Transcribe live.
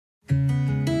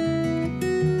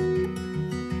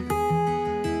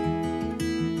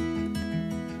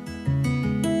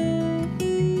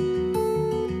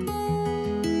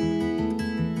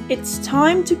It's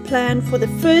time to plan for the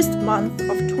first month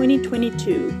of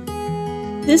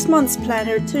 2022. This month's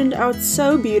planner turned out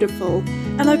so beautiful,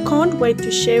 and I can't wait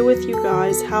to share with you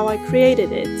guys how I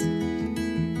created it.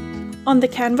 On the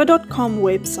canva.com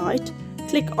website,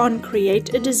 click on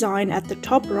Create a Design at the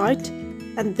top right,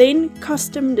 and then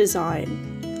Custom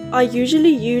Design. I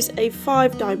usually use a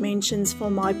 5 dimensions for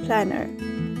my planner.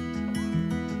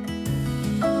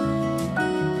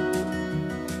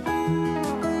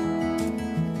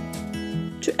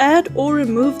 To add or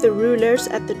remove the rulers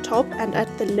at the top and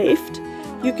at the left,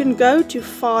 you can go to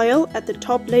File at the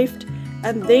top left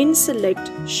and then select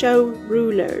Show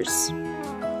Rulers.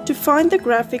 To find the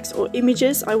graphics or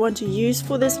images I want to use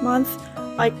for this month,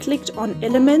 I clicked on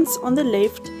Elements on the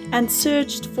left and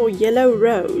searched for Yellow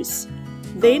Rose.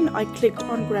 Then I clicked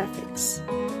on Graphics.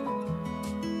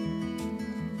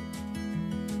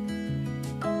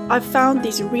 I found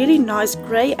these really nice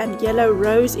grey and yellow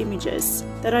rose images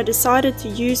that I decided to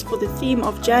use for the theme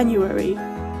of January.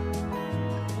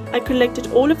 I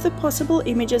collected all of the possible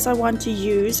images I want to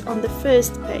use on the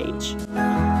first page.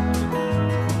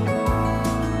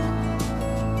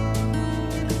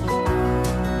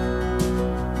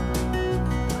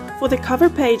 For the cover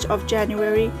page of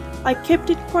January, I kept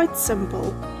it quite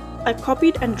simple. I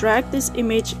copied and dragged this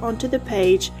image onto the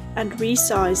page and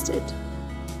resized it.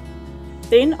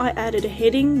 Then I added a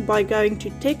heading by going to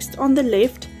Text on the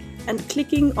left and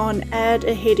clicking on Add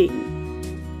a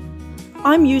Heading.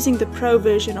 I'm using the Pro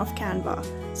version of Canva,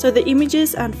 so the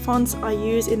images and fonts I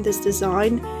use in this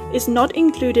design is not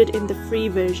included in the free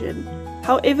version.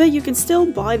 However, you can still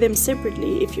buy them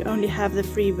separately if you only have the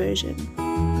free version.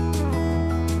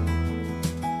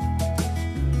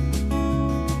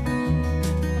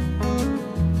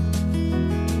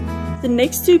 The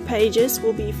next 2 pages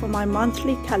will be for my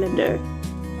monthly calendar.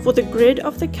 For the grid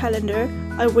of the calendar,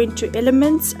 I went to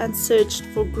Elements and searched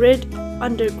for Grid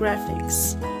under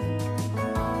Graphics.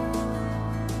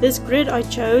 This grid I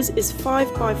chose is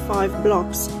 5 by 5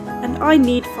 blocks, and I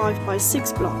need 5 by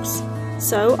 6 blocks.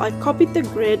 So I copied the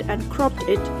grid and cropped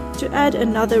it to add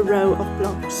another row of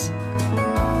blocks.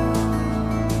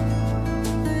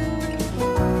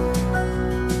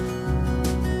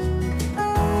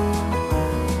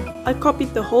 I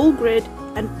copied the whole grid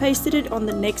and pasted it on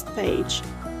the next page.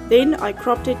 Then I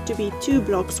cropped it to be 2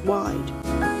 blocks wide.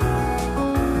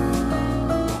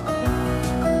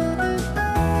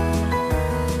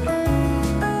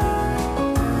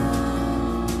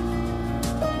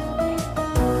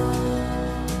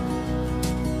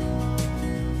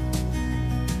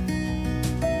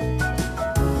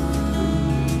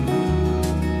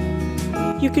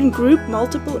 You can group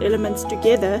multiple elements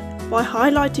together by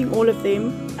highlighting all of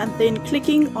them and then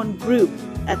clicking on Group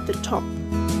at the top.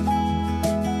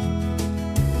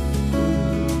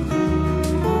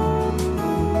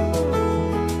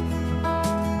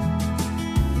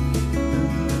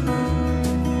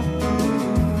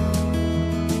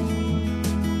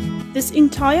 This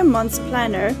entire month's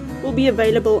planner will be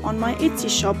available on my Etsy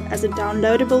shop as a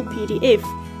downloadable PDF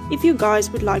if you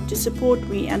guys would like to support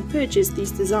me and purchase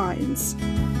these designs.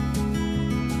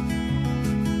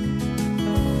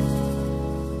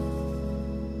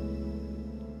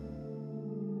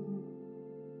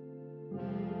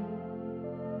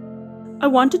 I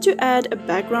wanted to add a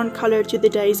background color to the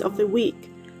days of the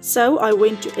week, so I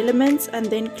went to Elements and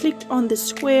then clicked on the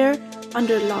square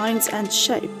under Lines and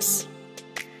Shapes.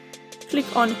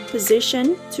 Click on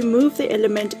Position to move the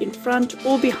element in front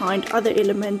or behind other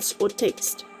elements or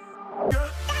text.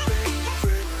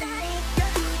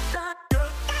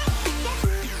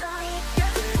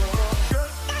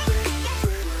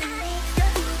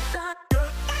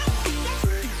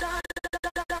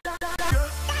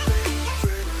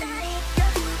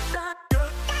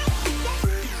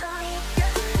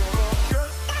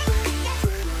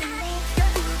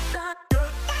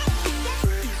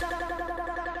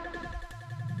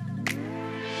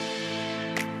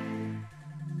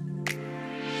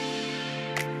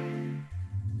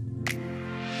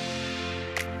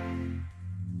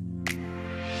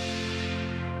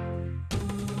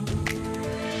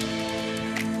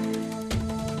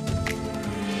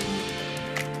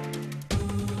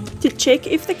 To check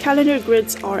if the calendar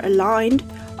grids are aligned,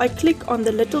 I click on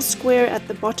the little square at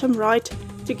the bottom right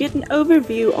to get an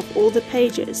overview of all the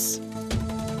pages.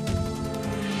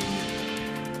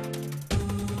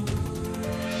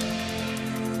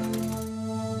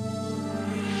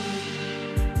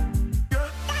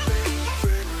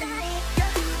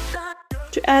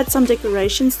 To add some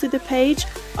decorations to the page,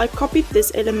 I copied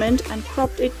this element and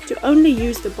cropped it to only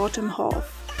use the bottom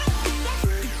half.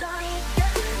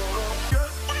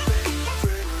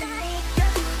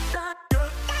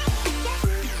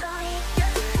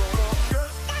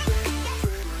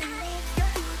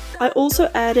 I also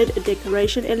added a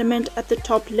decoration element at the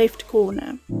top left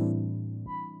corner.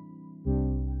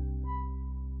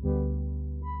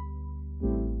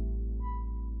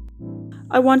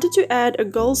 I wanted to add a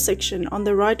goal section on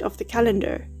the right of the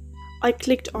calendar. I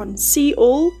clicked on See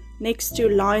All next to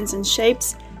Lines and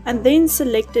Shapes and then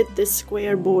selected this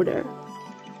square border.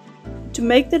 To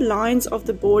make the lines of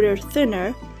the border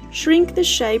thinner, shrink the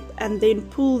shape and then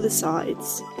pull the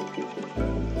sides.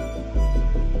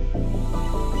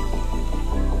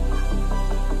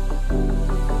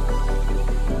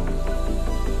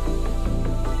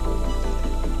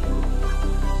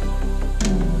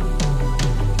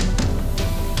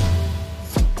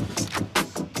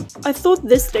 I thought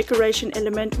this decoration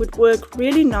element would work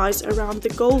really nice around the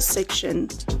goals section.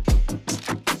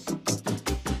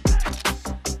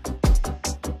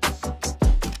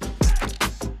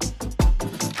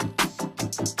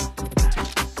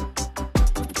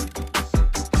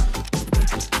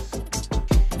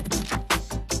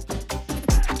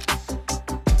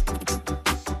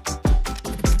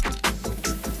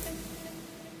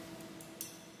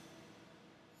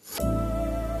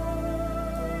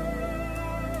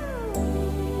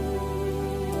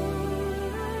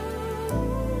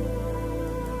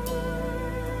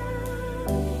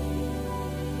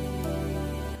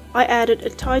 I added a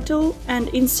title and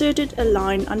inserted a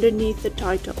line underneath the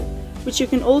title, which you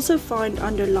can also find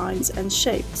under Lines and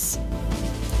Shapes.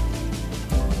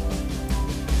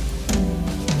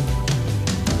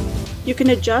 You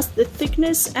can adjust the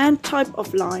thickness and type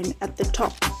of line at the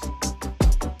top.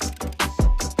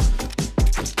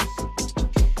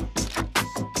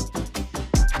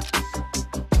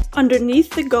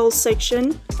 Underneath the goals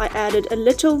section, I added a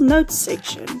little notes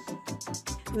section.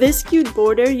 This cute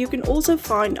border you can also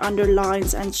find under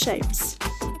Lines and Shapes.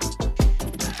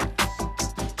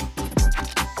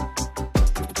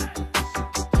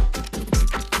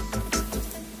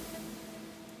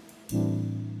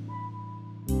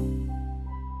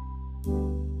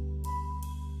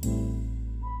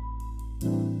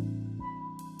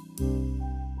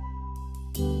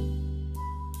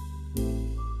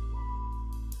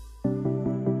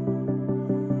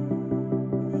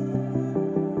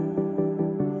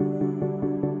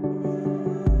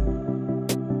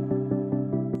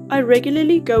 I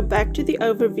regularly go back to the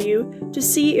overview to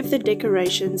see if the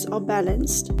decorations are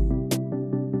balanced.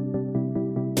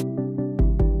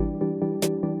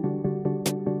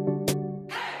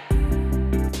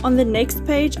 On the next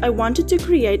page, I wanted to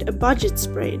create a budget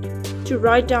spread to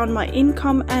write down my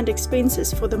income and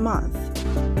expenses for the month.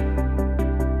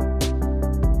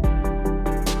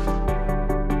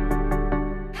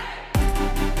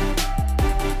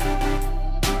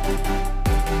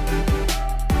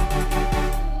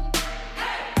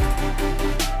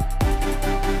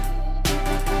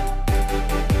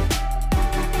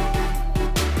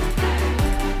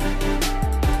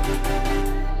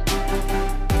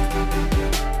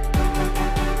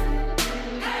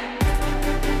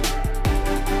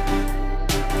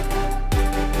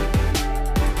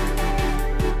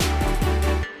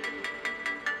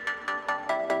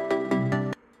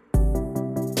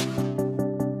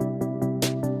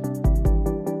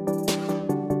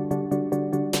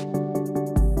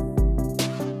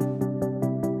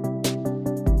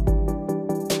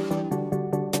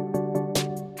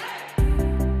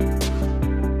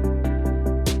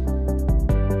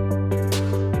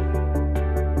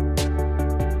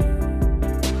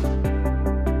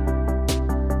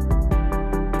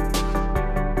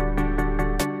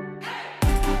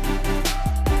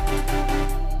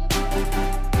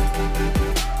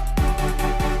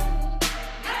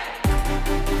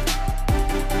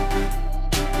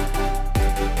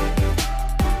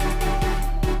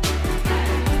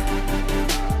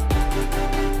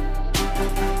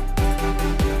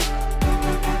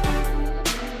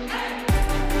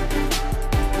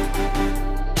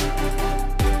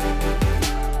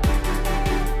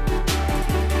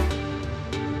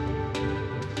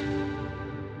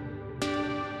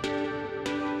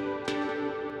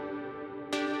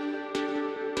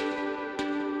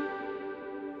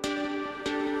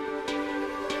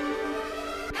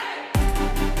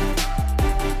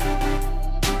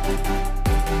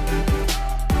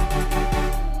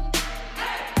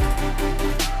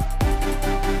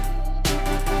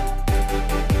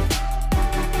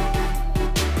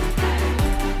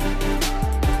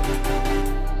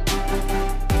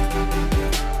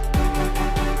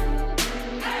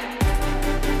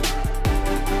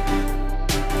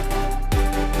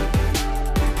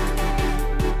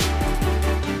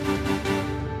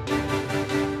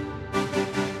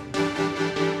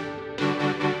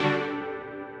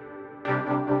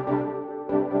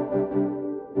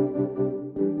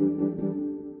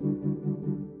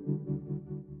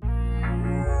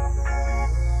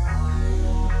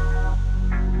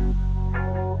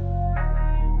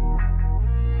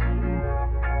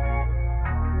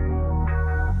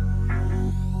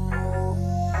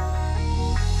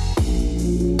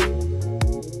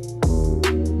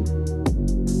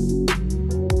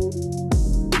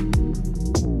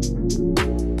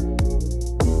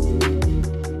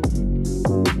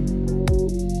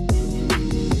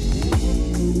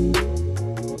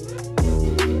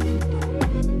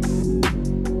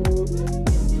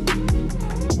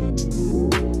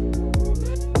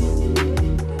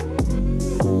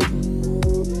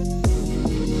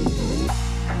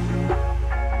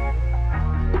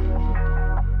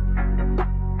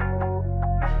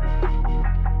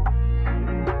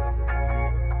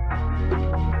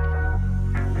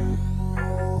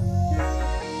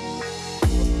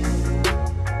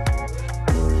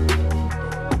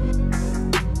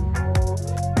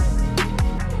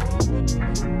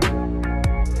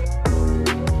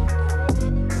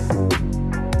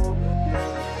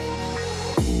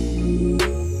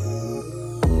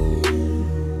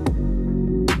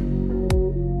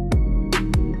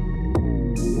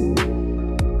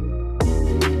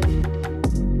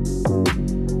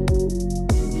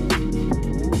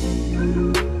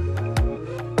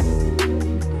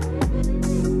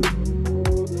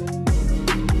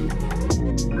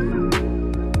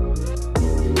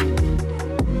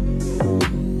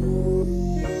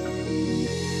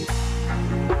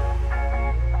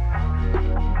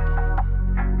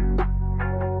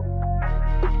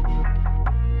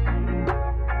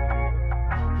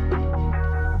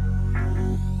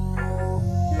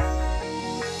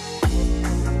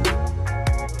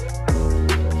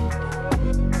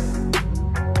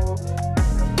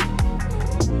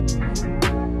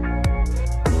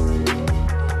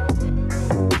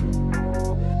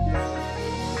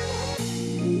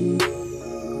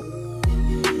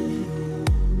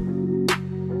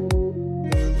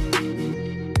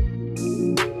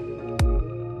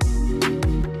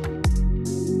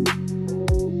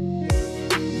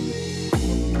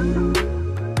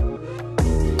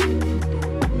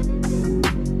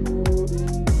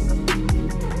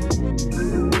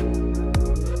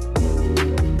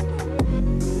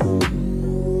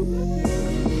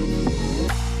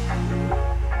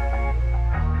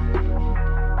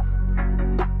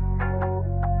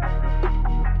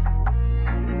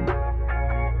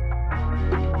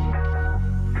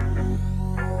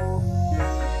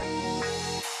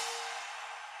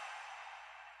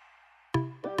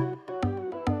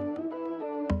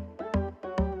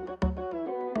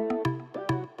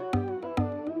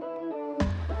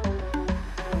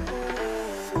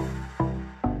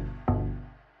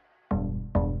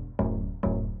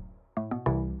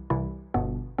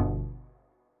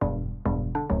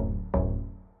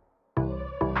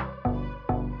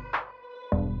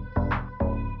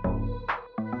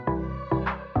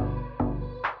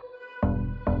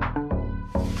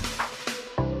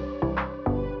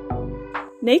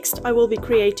 Next, I will be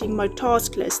creating my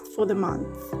task list for the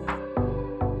month.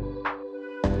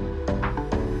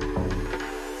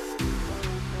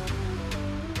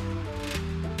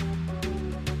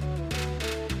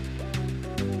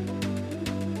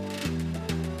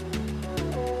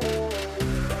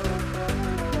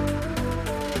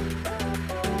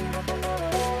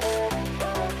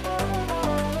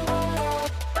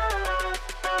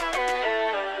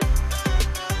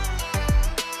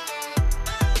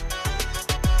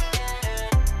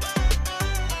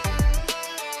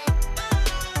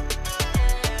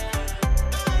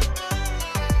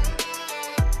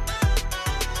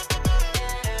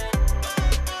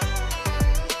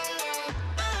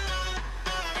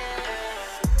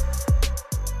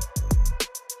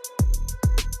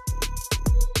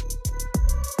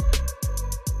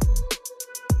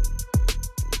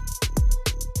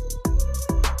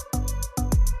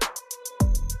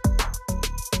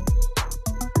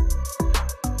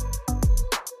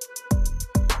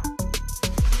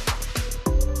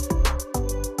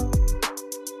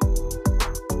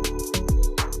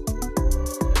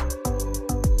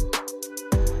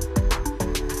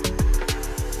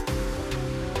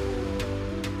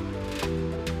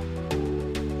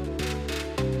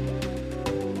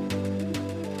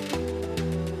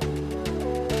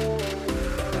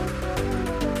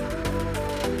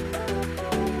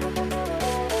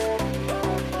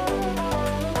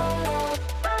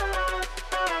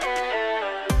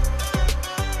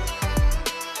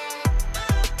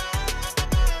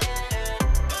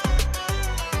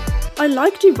 I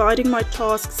like dividing my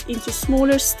tasks into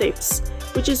smaller steps,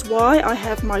 which is why I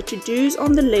have my to-dos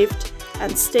on the left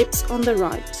and steps on the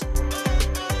right.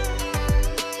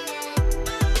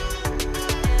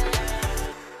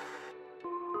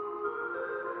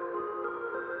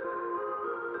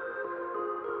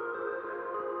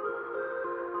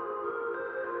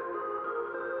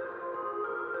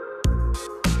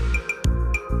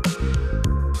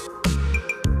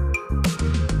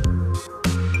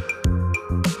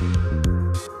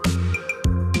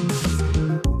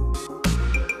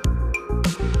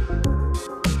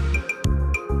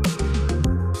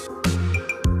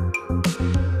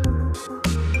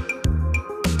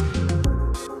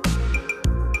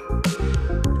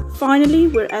 Finally,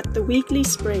 we're at the weekly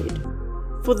spread.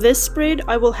 For this spread,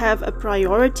 I will have a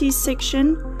priorities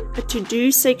section, a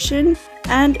to-do section,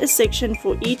 and a section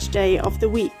for each day of the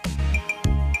week.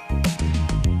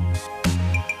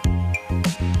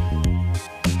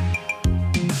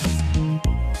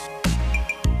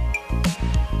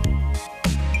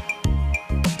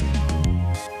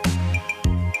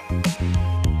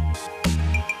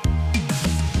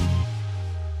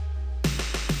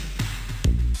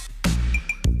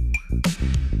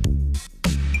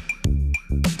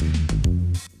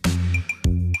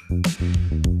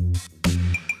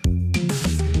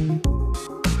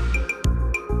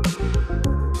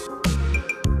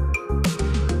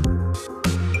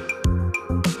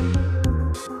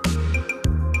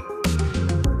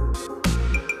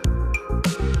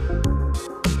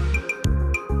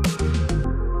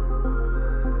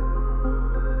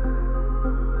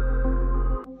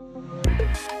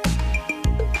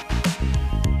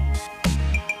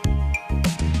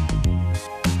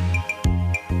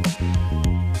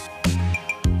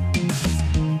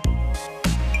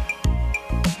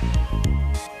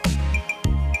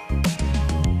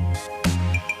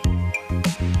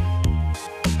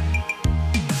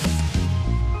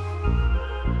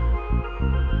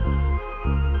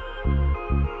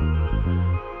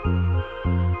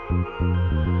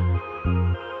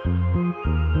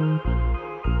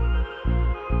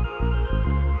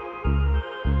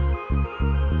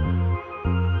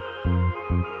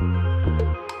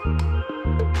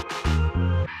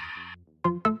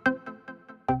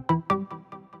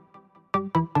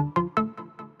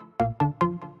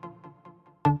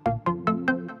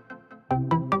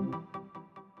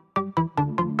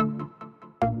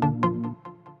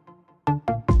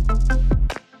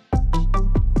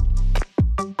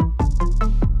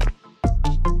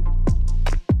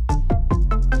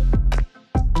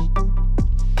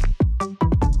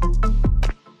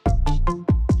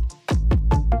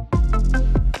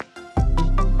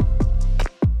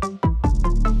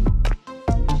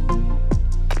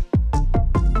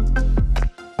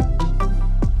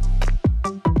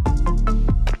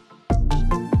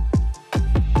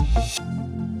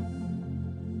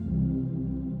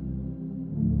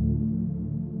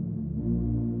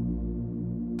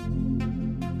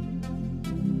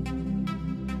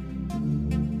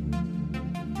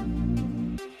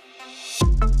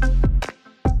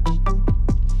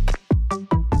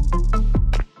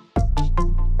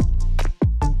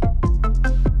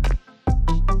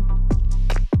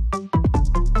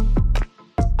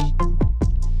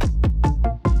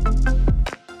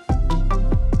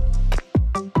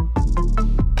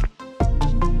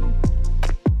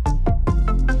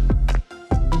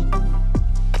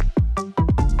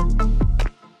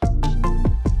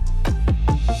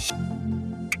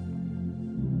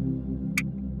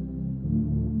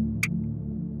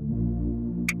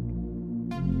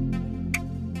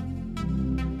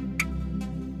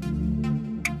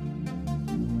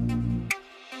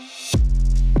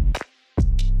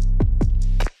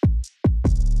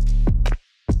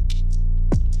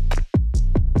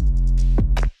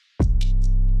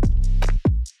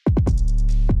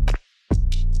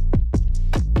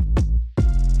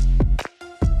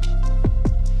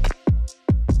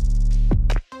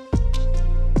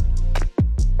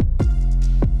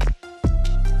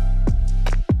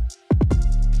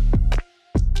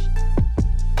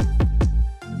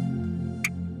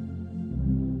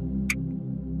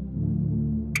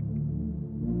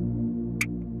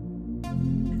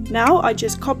 Now I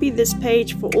just copy this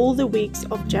page for all the weeks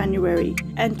of January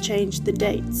and change the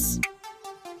dates.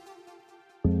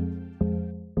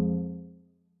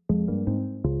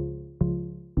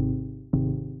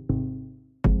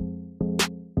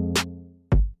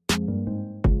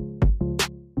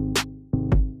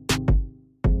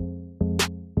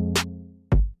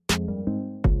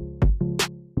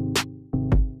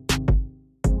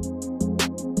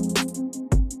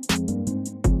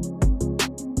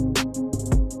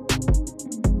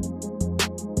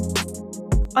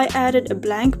 I added a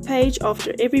blank page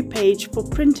after every page for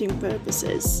printing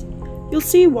purposes. You'll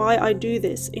see why I do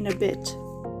this in a bit.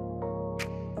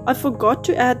 I forgot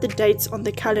to add the dates on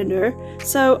the calendar,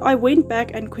 so I went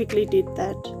back and quickly did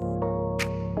that.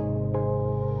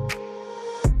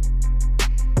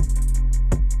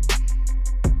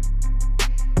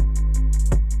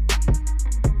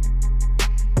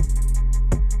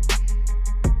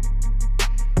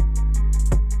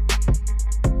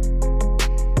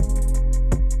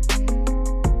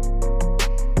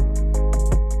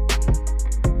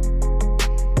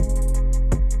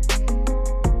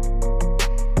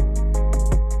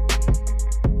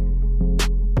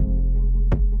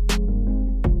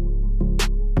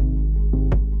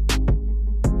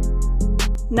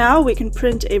 Now we can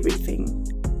print everything.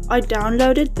 I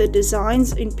downloaded the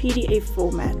designs in PDF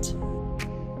format.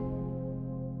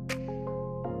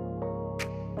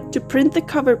 To print the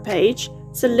cover page,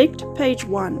 select page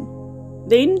 1.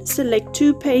 Then select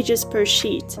 2 pages per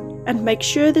sheet and make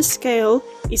sure the scale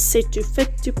is set to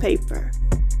fit to paper.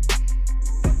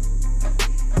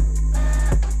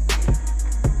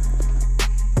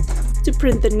 To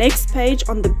print the next page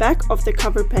on the back of the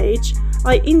cover page,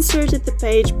 I inserted the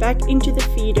page back into the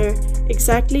feeder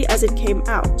exactly as it came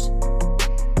out.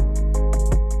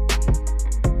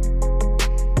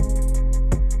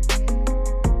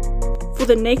 For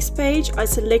the next page, I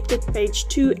selected page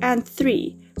 2 and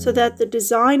 3 so that the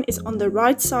design is on the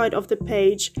right side of the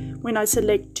page when I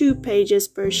select 2 pages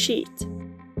per sheet.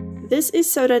 This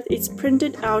is so that it's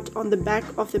printed out on the back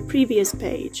of the previous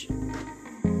page.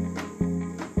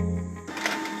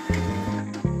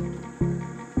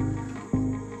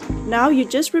 Now you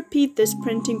just repeat this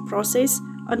printing process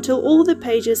until all the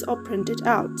pages are printed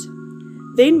out.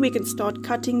 Then we can start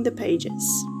cutting the pages.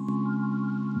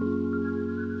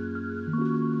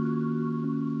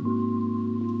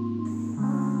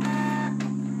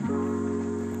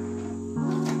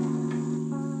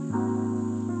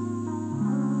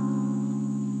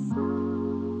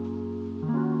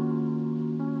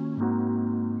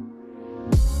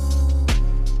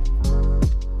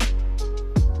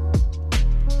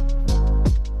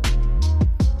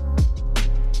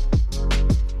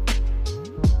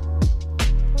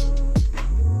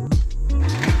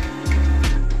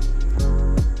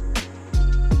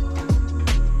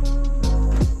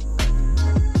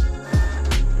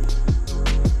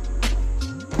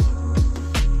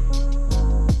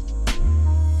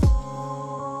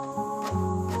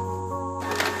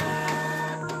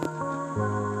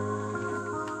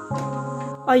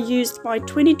 I used my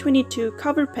 2022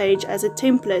 cover page as a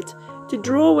template to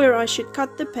draw where I should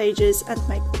cut the pages and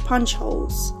make the punch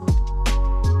holes.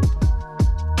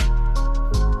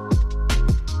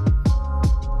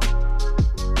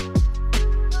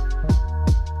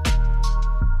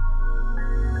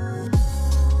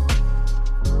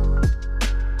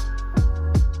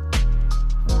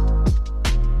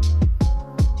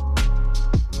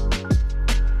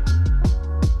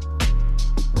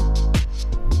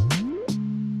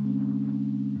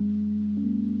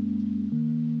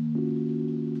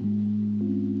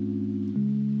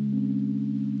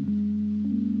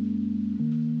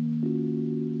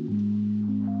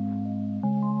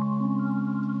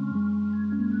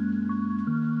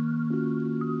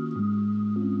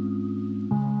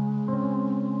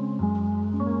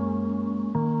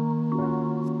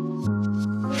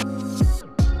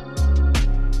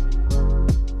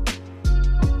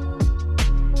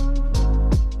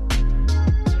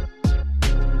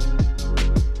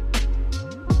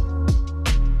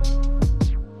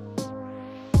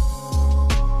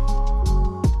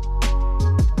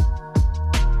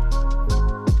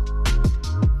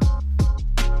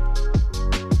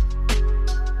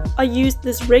 I used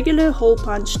this regular hole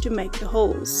punch to make the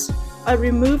holes. I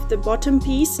removed the bottom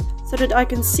piece so that I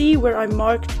can see where I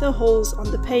marked the holes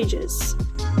on the pages.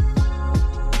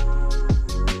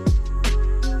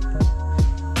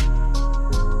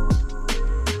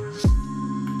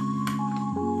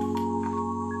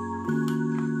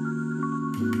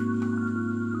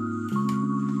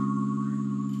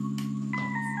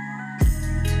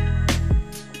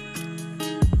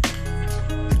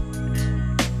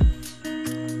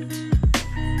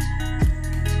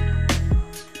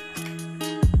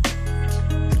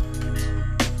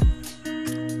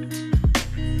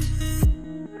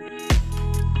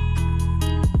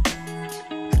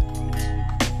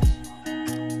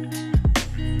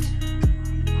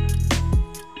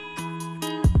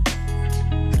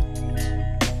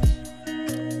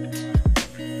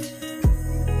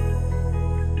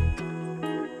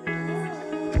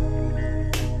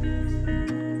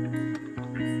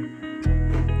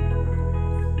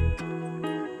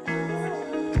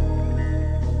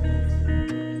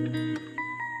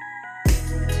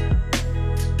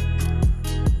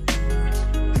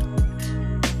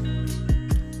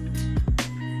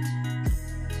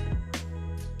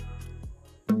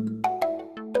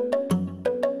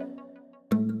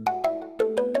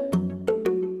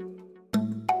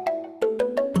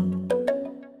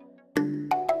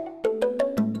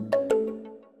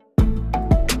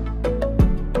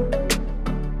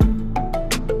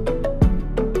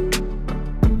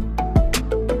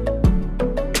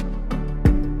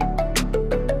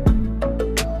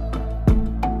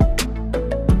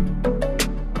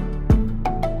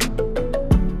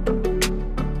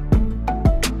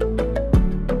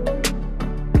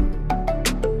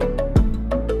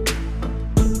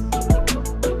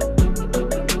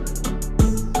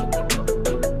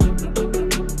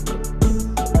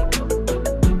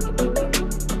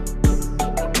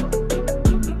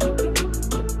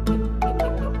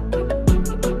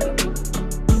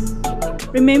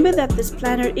 Remember that this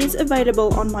planner is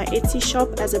available on my Etsy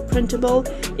shop as a printable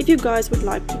if you guys would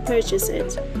like to purchase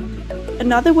it.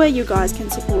 Another way you guys can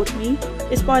support me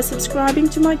is by subscribing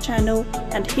to my channel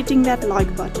and hitting that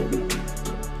like button.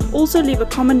 Also leave a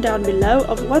comment down below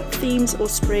of what themes or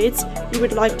spreads you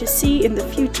would like to see in the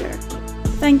future.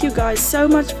 Thank you guys so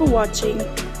much for watching,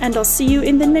 and I'll see you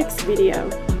in the next video.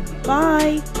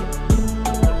 Bye!